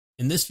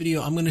In this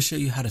video, I'm going to show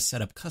you how to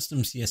set up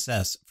custom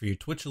CSS for your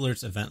Twitch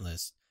Alerts event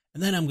list,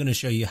 and then I'm going to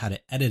show you how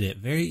to edit it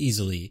very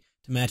easily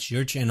to match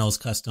your channel's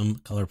custom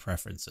color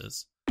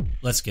preferences.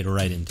 Let's get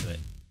right into it.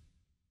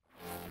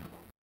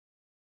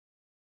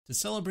 To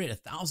celebrate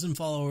 1,000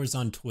 followers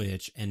on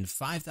Twitch and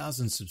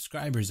 5,000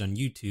 subscribers on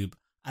YouTube,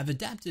 I've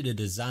adapted a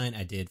design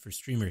I did for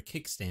streamer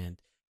Kickstand,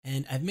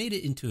 and I've made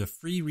it into a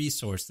free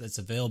resource that's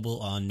available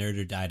on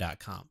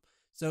nerdordie.com.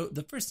 So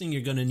the first thing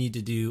you're going to need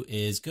to do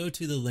is go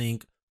to the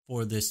link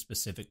for this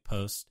specific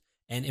post,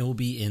 and it will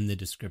be in the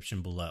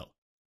description below.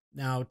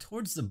 Now,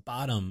 towards the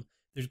bottom,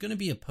 there's going to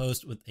be a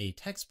post with a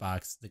text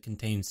box that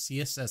contains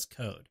CSS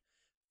code.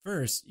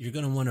 First, you're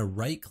going to want to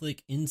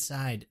right-click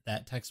inside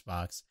that text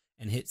box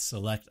and hit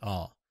Select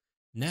All.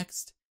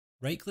 Next,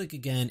 right-click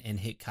again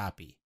and hit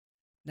Copy.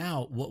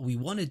 Now, what we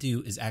want to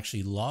do is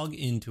actually log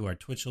into our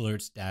Twitch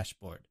Alerts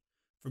dashboard.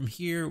 From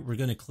here, we're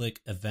going to click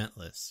Event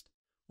List.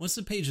 Once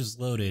the page is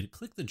loaded,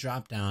 click the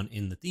drop-down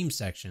in the Theme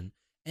section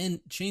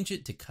and change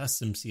it to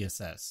Custom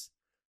CSS.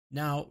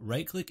 Now,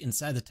 right-click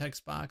inside the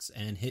text box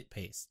and hit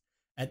Paste.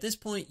 At this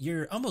point,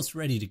 you're almost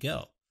ready to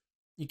go.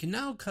 You can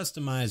now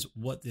customize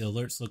what the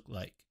alerts look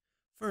like.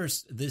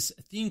 First, this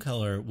theme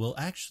color will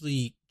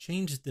actually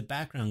change the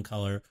background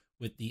color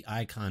with the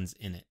icons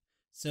in it.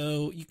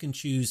 So you can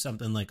choose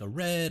something like a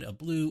red, a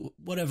blue,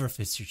 whatever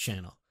fits your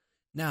channel.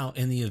 Now,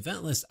 in the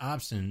event list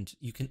options,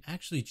 you can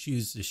actually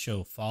choose to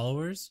show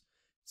followers,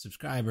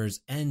 subscribers,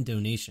 and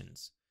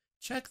donations.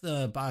 Check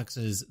the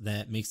boxes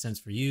that make sense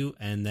for you,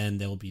 and then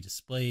they'll be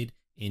displayed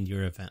in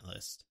your event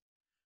list.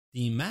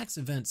 The max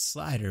event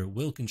slider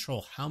will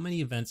control how many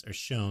events are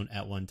shown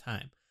at one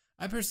time.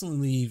 I personally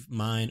leave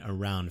mine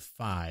around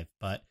 5,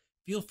 but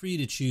feel free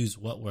to choose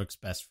what works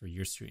best for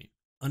your stream.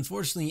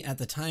 Unfortunately, at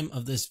the time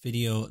of this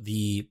video,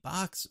 the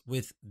box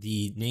with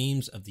the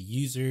names of the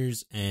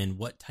users and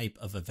what type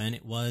of event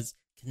it was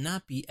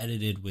cannot be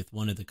edited with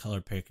one of the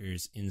color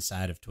pickers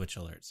inside of Twitch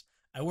Alerts.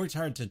 I worked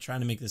hard to try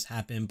to make this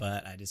happen,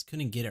 but I just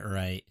couldn't get it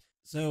right.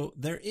 So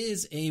there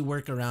is a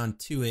workaround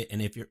to it,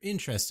 and if you're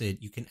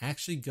interested, you can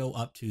actually go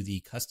up to the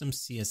custom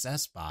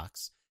CSS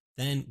box,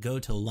 then go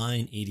to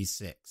line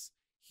 86.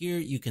 Here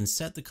you can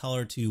set the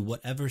color to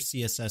whatever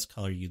CSS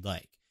color you'd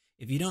like.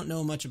 If you don't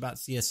know much about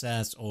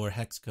CSS or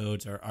hex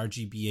codes or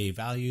RGBA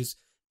values,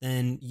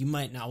 then you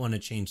might not want to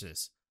change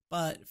this.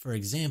 But for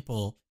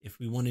example, if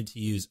we wanted to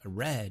use a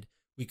red,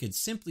 we could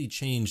simply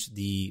change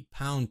the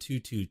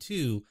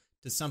 #222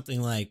 to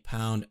something like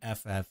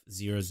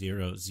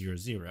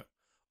 #FF0000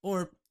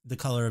 or the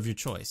color of your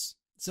choice.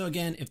 So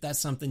again, if that's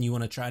something you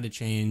want to try to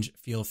change,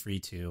 feel free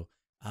to.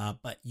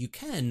 But you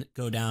can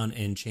go down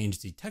and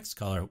change the text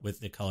color with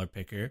the color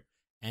picker,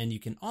 and you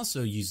can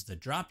also use the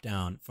drop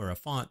down for a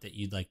font that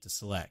you'd like to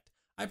select.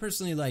 I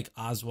personally like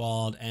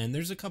Oswald, and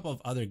there's a couple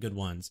of other good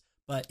ones,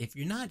 but if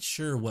you're not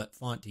sure what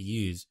font to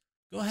use,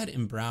 go ahead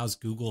and browse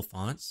Google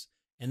Fonts,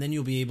 and then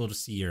you'll be able to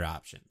see your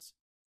options.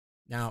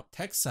 Now,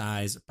 text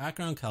size,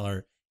 background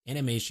color,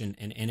 animation,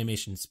 and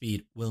animation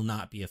speed will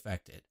not be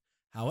affected.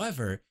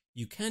 However,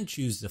 you can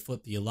choose to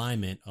flip the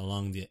alignment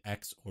along the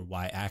X or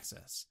Y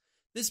axis.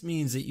 This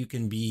means that you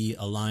can be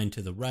aligned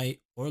to the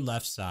right or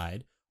left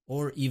side,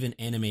 or even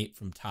animate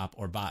from top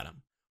or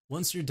bottom.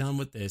 Once you're done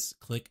with this,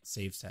 click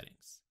Save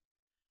Settings.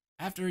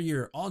 After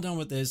you're all done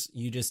with this,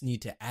 you just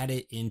need to add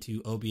it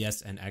into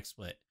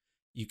OBSXSplit.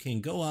 You can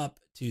go up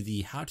to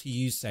the How to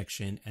Use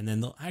section, and then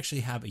they'll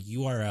actually have a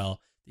URL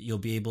that you'll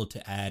be able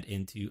to add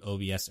into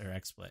OBS or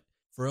XSplit.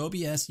 For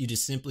OBS, you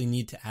just simply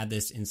need to add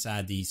this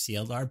inside the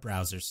CLR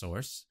browser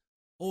source,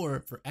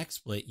 or for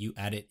XSplit, you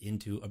add it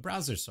into a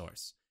browser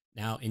source.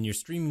 Now, in your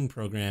streaming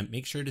program,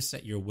 make sure to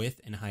set your width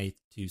and height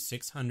to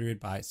 600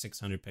 by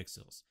 600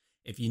 pixels.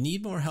 If you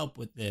need more help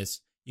with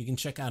this, you can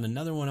check out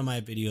another one of my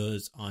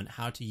videos on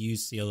how to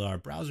use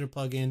CLR browser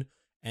plugin,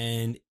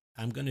 and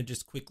I'm going to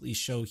just quickly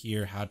show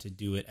here how to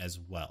do it as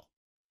well.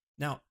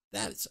 Now,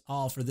 that's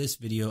all for this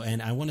video,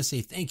 and I want to say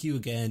thank you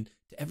again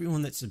to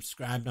everyone that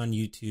subscribed on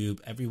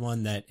YouTube,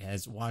 everyone that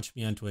has watched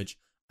me on Twitch.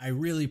 I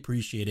really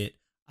appreciate it.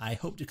 I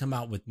hope to come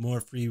out with more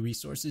free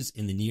resources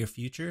in the near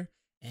future.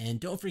 And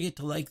don't forget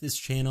to like this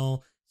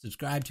channel,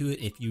 subscribe to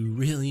it if you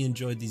really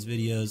enjoyed these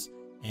videos,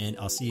 and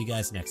I'll see you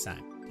guys next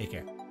time. Take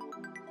care.